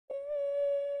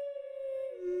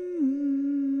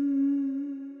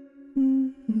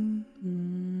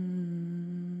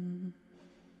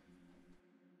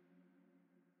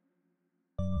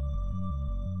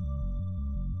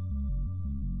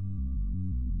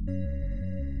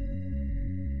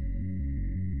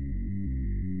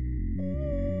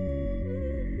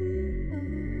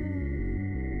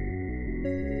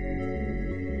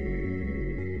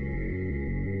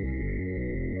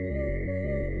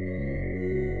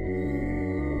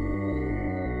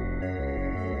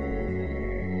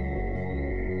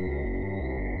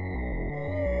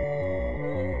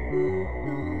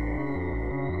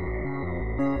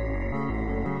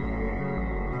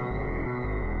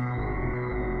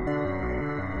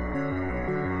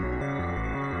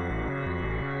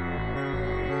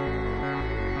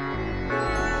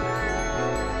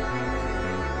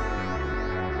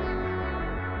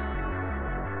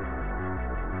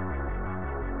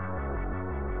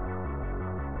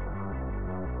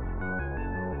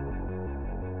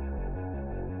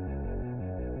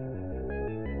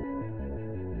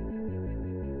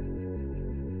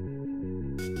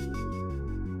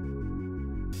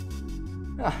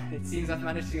It seems I've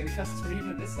managed to get a customer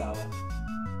even at this hour.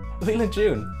 Leland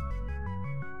June.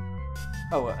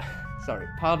 Oh, sorry,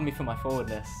 pardon me for my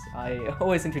forwardness. I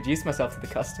always introduce myself to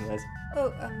the customers.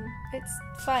 Oh, it's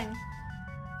fine.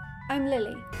 I'm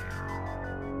Lilie.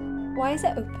 Why is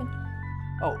it open?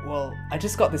 Oh, well, I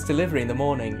just got this delivery in the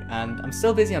morning, and I'm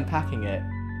still busy unpacking it.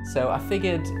 So I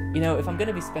figured, you know, if I'm going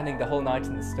to be spending the whole night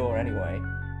in the store anyway,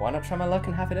 why not try my luck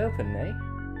and have it open, eh?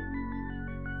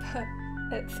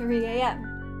 But at 3 a.m?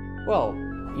 Well,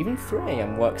 even 3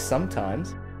 a.m. works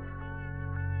sometimes.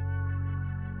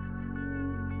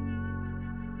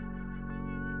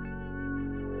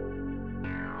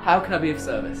 How can I be of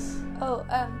service? Oh,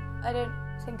 I don't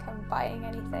think I'm buying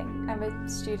anything. I'm a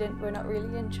student. We're not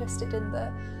really interested in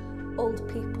the old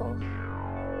people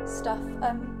stuff.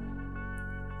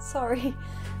 Sorry.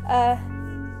 I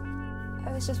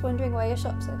was just wondering why your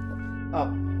shop's open.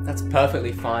 Oh, that's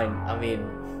perfectly fine. I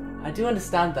mean, I do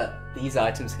understand that these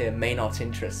items here may not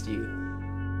interest you,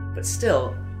 but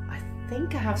still, I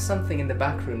think I have something in the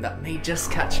back room that may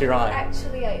just catch your eye.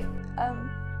 Actually,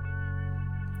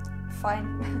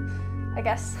 fine, I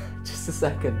guess. Just a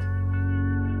second.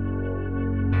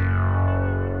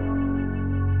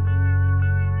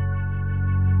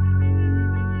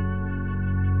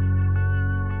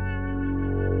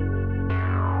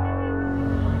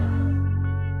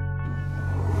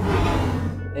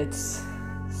 It's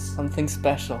something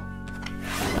special.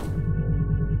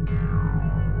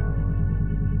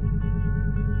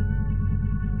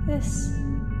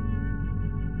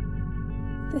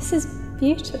 This is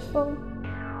beautiful.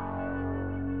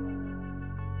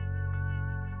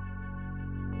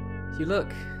 You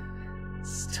look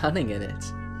stunning in it.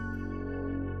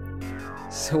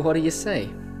 So what do you say?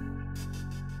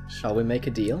 Shall we make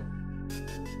a deal?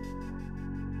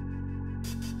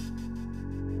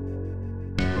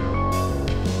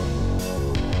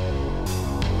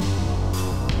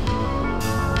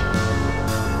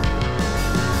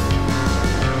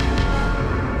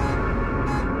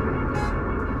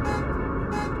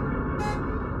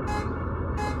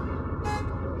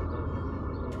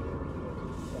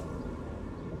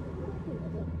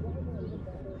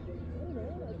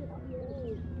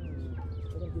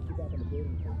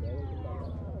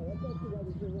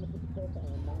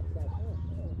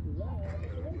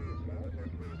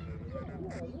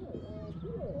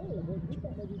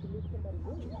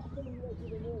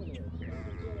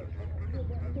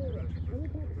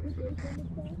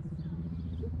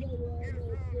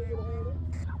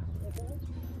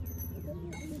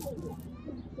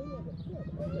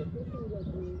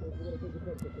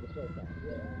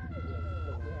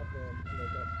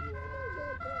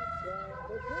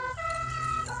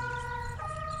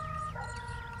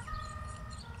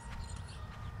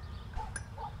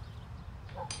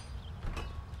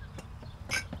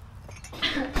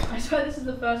 I swear this is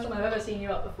the first time I've ever seen you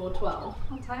up before 12.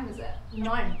 What time is it?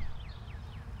 9.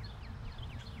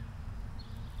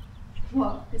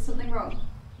 What? Is something wrong?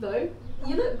 No,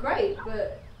 you look great,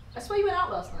 but I swear you went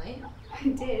out last night. I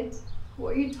did.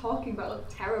 What are you talking about? I look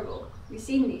terrible. Have you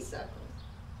seen these circles?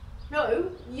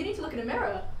 No, you need to look in a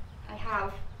mirror. I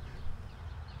have.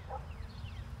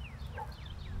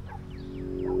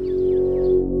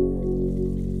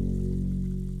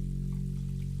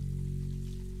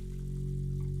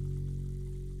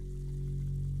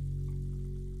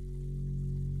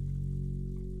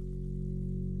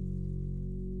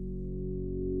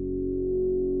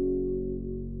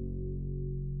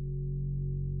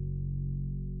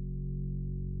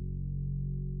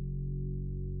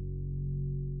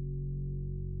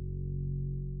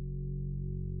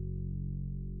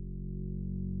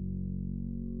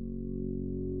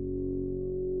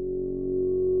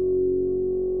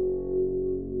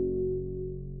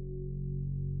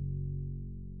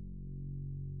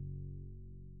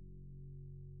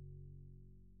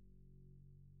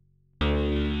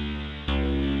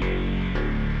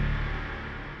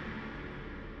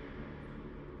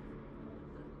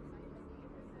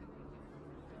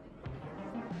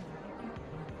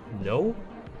 No?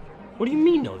 What do you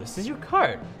mean no? This is your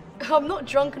card. I'm not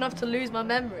drunk enough to lose my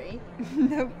memory.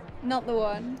 No, not the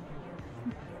one.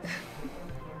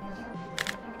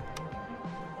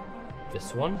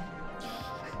 This one?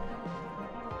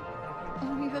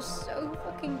 Oh, you're so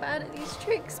fucking bad at these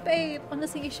tricks, babe.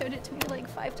 Honestly, you showed it to me like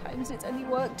 5 times and it's only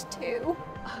worked 2.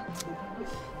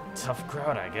 Tough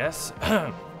crowd, I guess.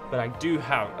 But I do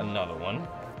have another one.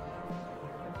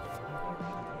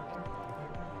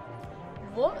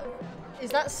 What?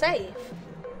 Is that safe?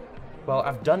 Well,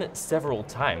 I've done it several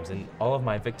times, and all of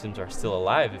my victims are still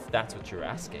alive, if that's what you're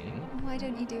asking. Why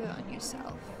don't you do it on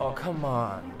yourself? Oh, come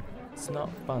on. It's not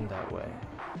fun that way.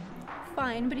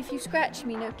 Fine, but if you scratch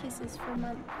me, no kisses for a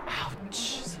month.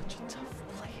 Ouch, such a tough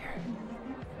player.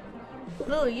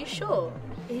 Lil, are you sure?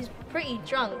 He's pretty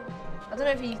drunk. I don't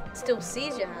know if he still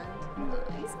sees your hand.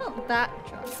 He's not that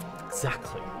drunk.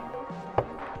 Exactly.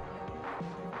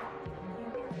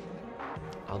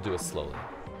 I'll do it slowly.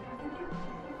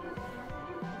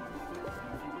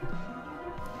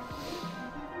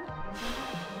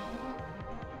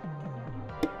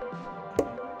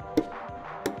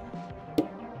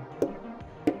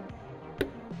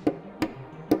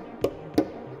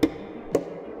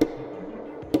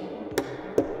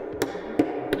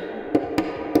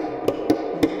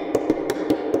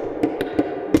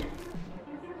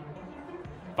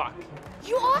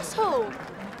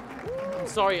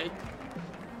 Sorry,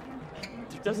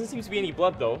 there doesn't seem to be any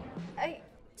blood though.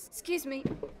 Excuse me.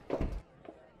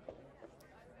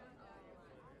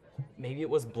 Maybe it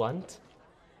was blunt?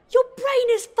 Your brain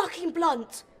is fucking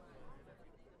blunt!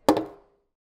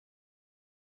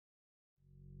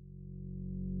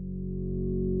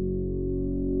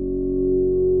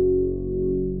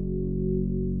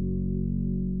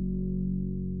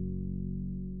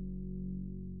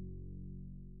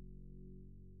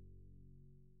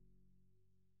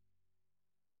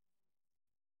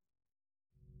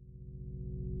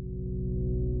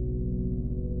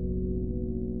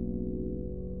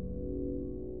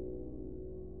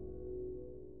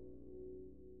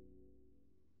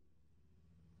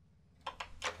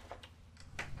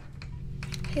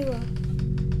 Hey, Will.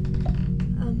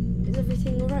 Is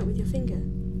everything alright with your finger?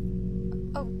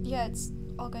 Oh, yeah, it's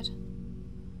all good.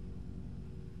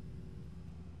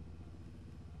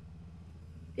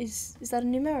 Is that a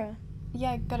new mirror?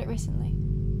 Yeah, I got it recently.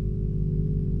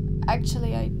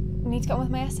 Actually, I need to get on with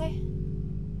my essay.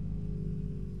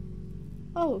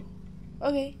 Oh,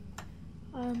 okay.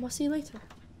 I'll see you later.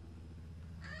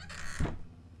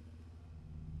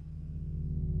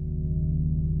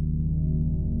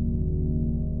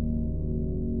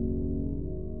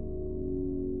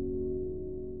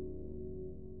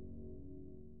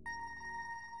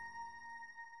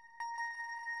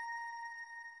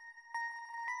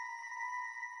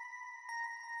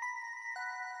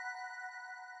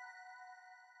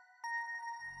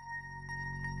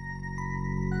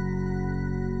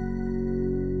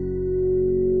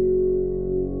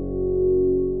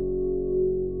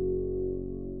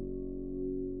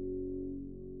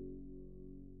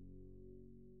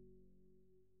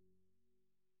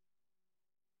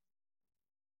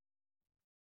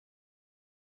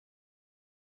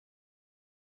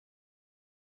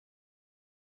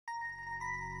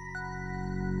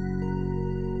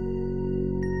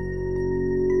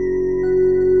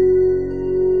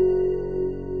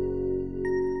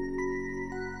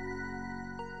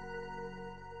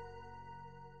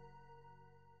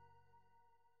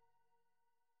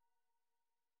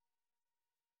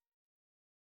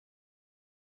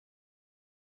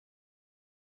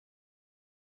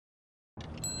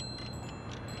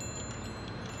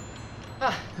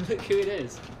 Ah, look who it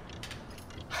is.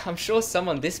 I'm sure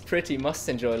someone this pretty must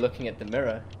enjoy looking at the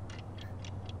mirror.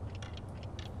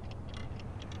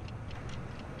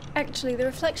 Actually, the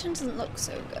reflection doesn't look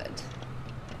so good.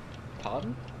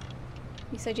 Pardon?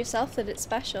 You said yourself that it's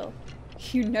special.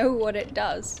 You know what it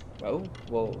does. Oh,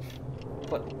 well,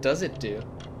 what does it do?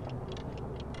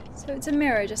 So it's a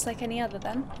mirror just like any other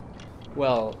then?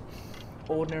 Well,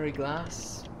 ordinary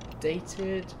glass,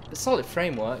 dated, a solid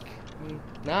framework.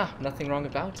 Nah, nothing wrong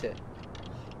about it.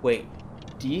 Wait,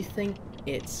 do you think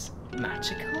it's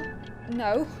magical?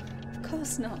 No, of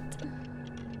course not.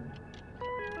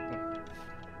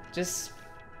 Just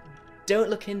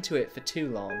don't look into it for too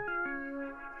long.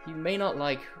 You may not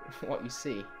like what you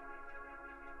see.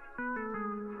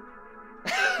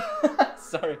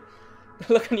 Sorry,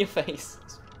 the look on your face.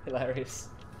 It's hilarious.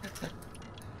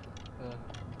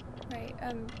 Right,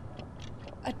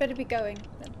 I'd better be going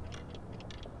then.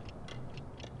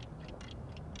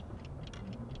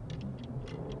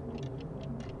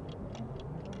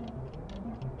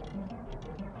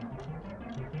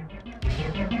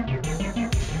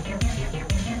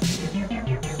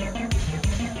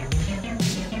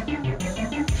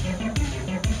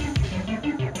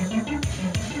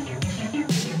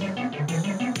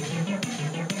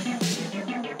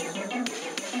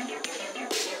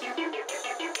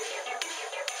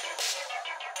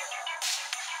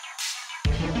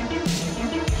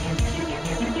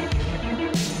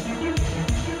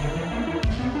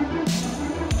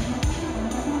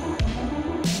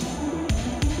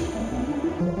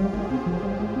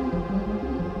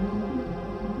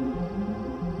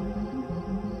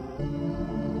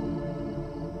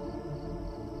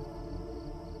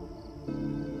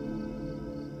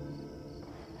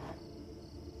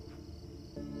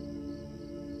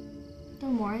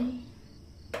 Don't worry.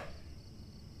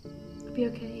 It'll be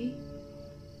okay.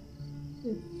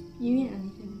 If you need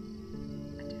anything,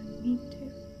 I don't need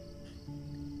to.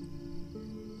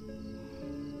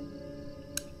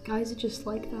 guys are just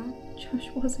like that. Josh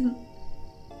wasn't.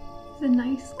 He's a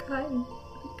nice guy.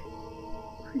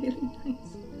 Like, really nice.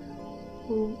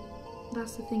 Well,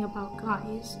 that's the thing about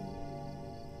guys.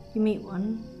 You meet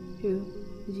one who,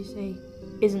 as you say,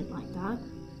 isn't like that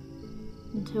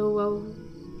until, well,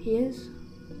 he is.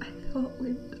 I thought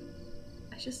we'd...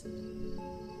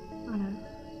 I know.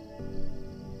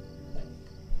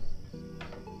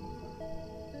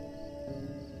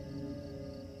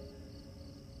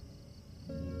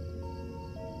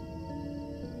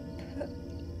 But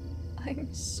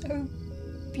I'm so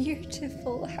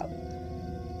beautiful.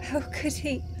 How could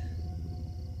he?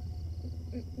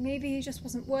 Maybe he just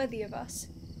wasn't worthy of us.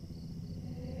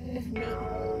 Of me.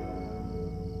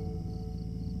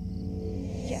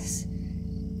 Yes,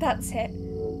 that's it.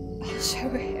 I'll show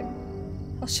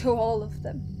him. I'll show all of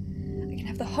them. I can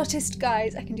have the hottest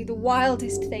guys, I can do the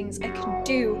wildest things, I can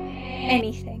do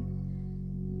anything.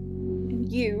 And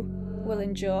you will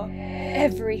endure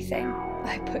everything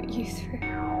I put you through.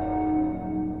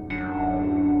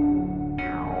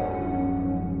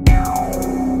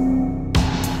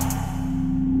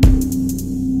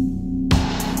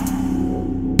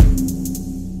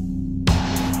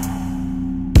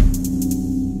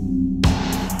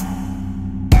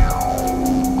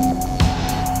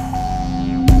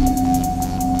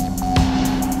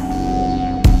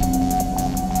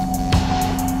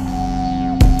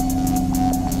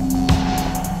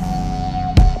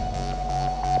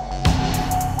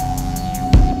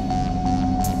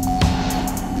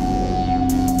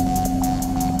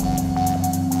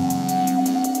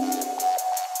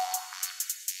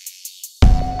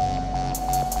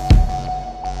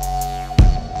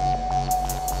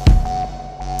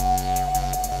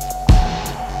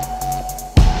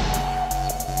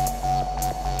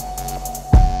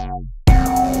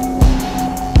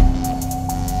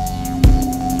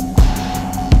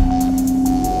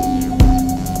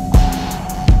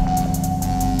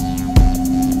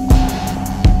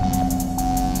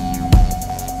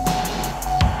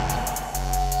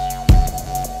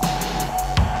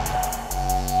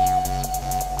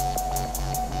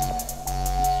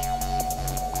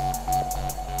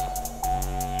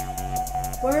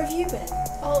 Where have you been?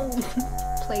 Oh,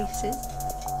 places,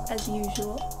 as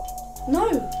usual. No,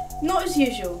 not as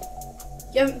usual.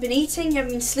 You haven't been eating, you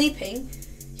haven't been sleeping,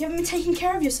 you haven't been taking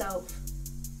care of yourself.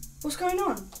 What's going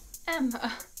on?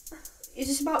 Emma. Is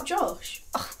this about Josh?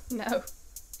 Oh, no.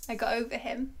 I got over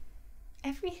him.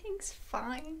 Everything's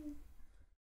fine.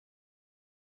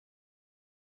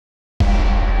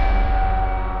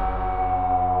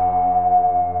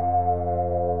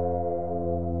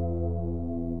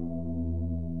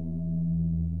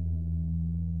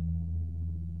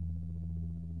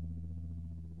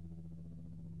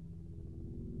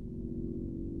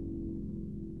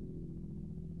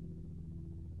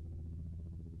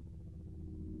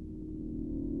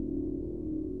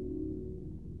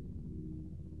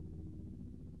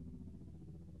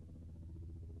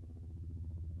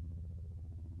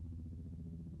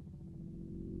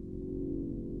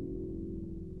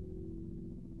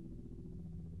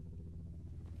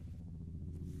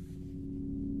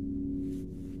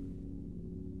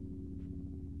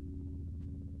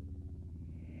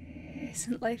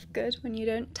 Isn't life good when you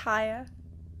don't tire?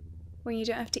 When you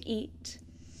don't have to eat,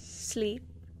 sleep,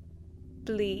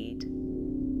 bleed?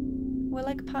 We're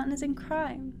like partners in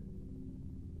crime.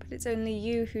 But it's only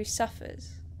you who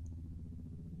suffers.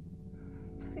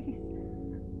 Please,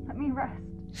 let me rest.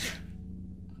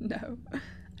 No,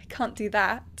 I can't do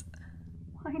that.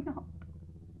 Why not?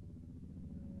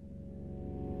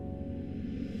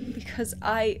 Because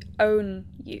I own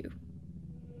you.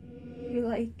 You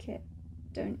like it,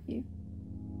 don't you?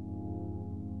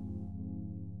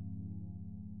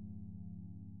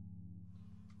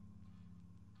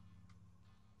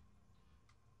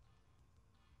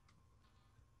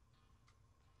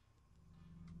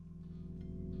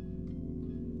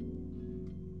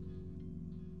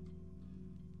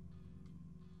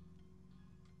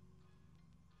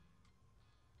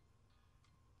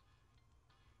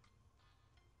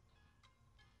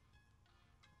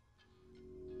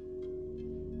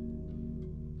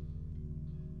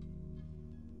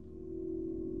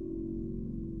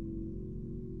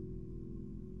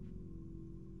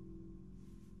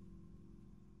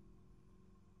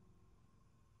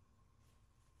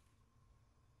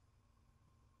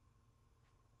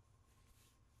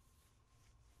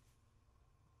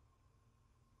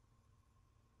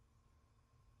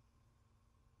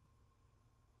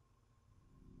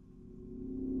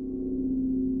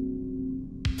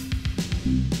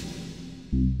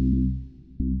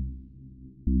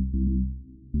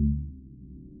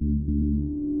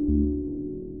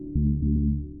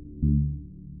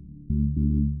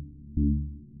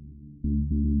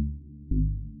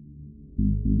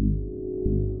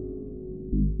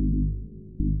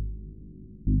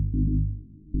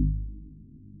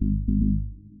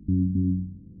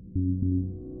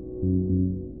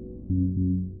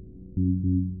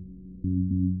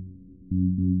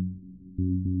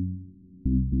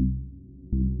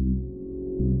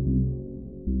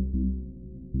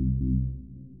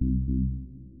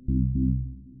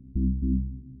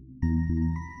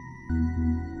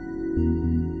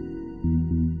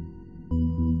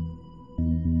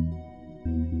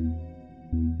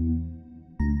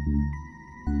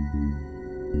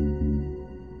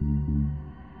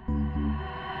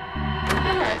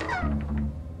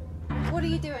 What are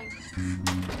you doing?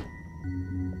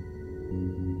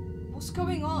 What's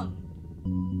going on?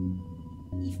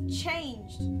 You've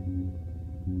changed.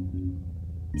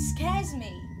 It scares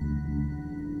me.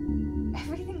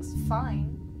 Everything's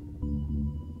fine.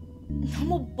 No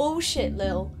more bullshit,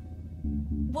 Lil.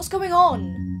 What's going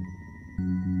on?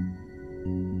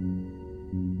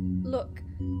 Look,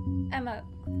 Emma,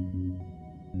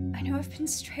 I know I've been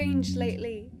strange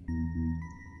lately.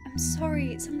 I'm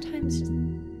sorry, sometimes just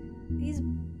these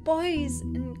boys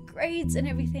and grades and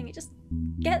everything, it just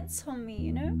gets on me,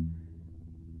 you know?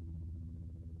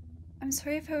 I'm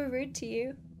sorry if I were rude to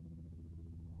you.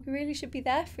 We really should be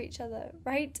there for each other,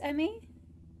 right, Emmy?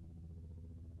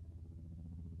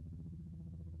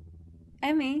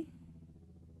 Emmy?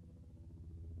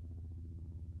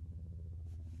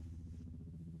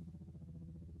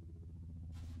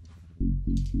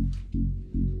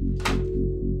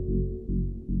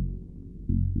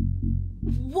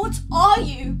 What are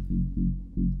you?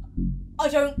 I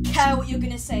don't care what you're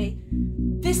gonna say.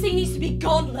 This thing needs to be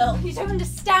gone, Lil. You don't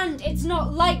understand, it's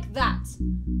not like that.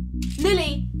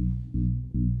 Lily!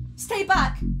 Stay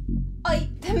back!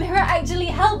 The mirror actually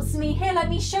helps me. Here, let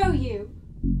me show you.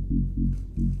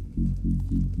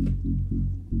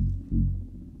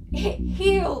 It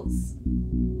heals.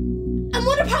 And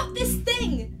what about this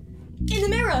thing? In the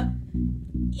mirror?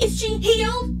 Is she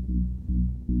healed?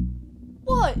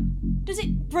 What? Does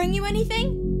it bring you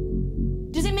anything?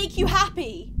 Does it make you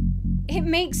happy? It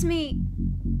makes me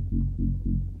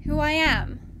who I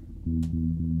am.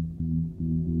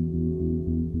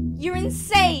 You're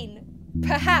insane!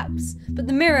 Perhaps, but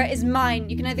the mirror is mine.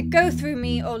 You can either go through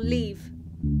me or leave.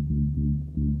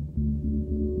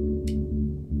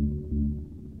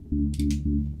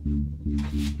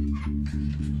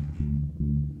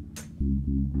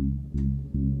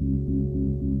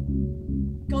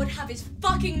 God have his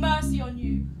fucking mercy on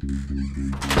you!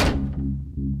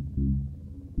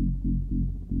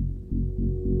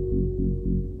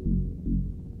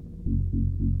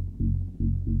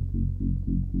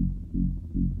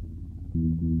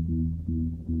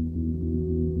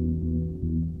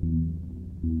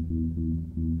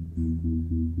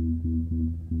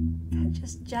 They're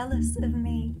just jealous of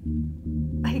me.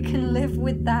 I can live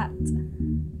with that.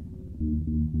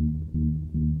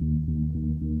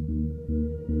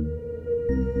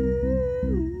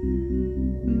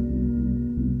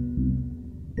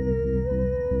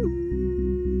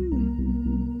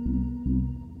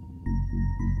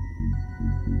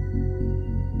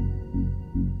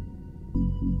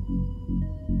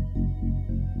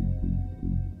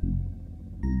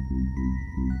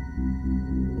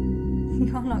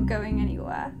 You're not going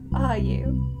anywhere, are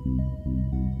you?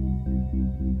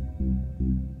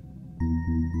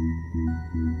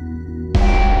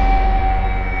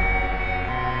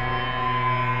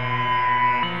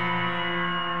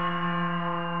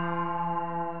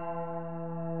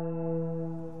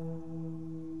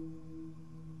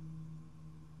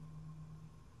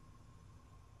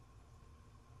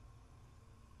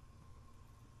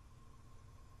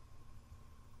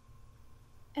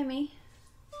 Emmy.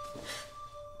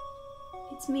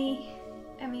 It's me,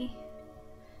 Emmy.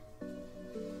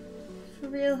 For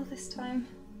real this time.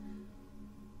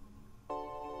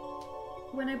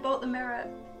 When I bought the mirror,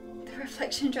 the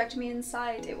reflection dragged me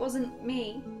inside. It wasn't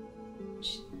me.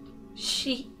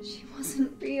 She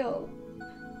wasn't real.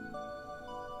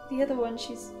 The other one,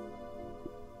 she's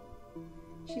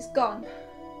gone.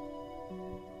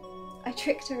 I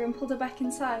tricked her and pulled her back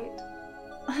inside.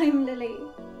 I'm Lilie.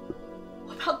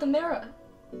 What about the mirror?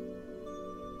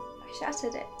 I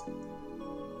shattered it.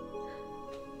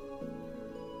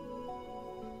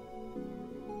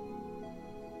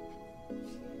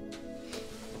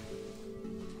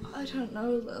 I don't know,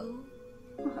 Lil.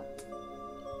 What?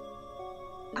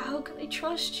 How can I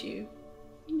trust you?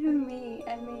 You know me,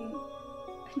 Emmy.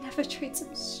 I'd never trade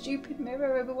some stupid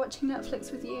mirror over watching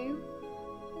Netflix with you.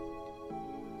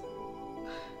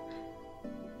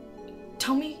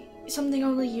 Tell me something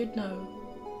only you'd know.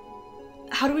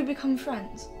 How do we become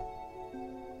friends?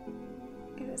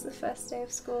 It was the first day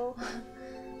of school.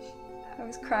 I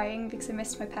was crying because I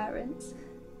missed my parents.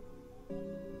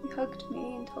 We hugged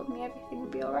me and told me everything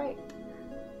would be alright.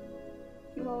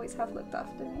 You always have looked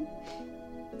after me.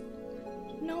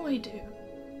 No, I do.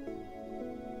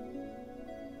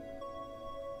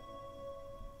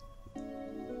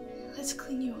 Let's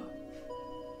clean you up.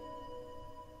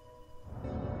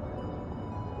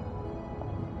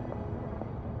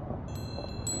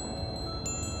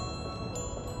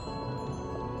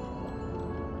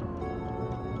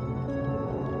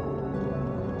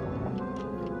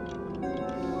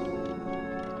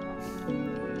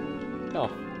 Oh,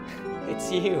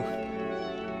 it's you.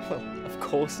 Well, of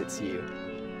course it's you.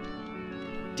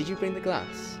 Did you bring the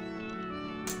glass?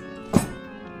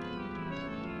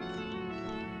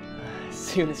 As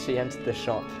soon as she entered the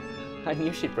shop, I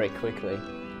knew she'd break quickly.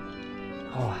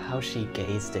 Oh, how she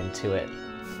gazed into it.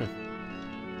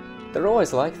 They're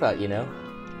always like that, you know,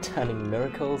 turning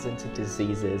miracles into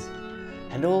diseases,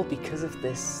 and all because of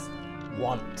this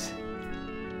want.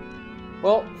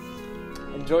 Well,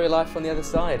 enjoy your life on the other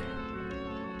side.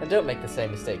 And don't make the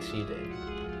same mistakes she did,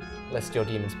 lest your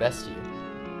demons best you.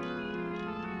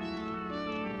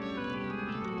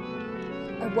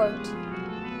 I won't.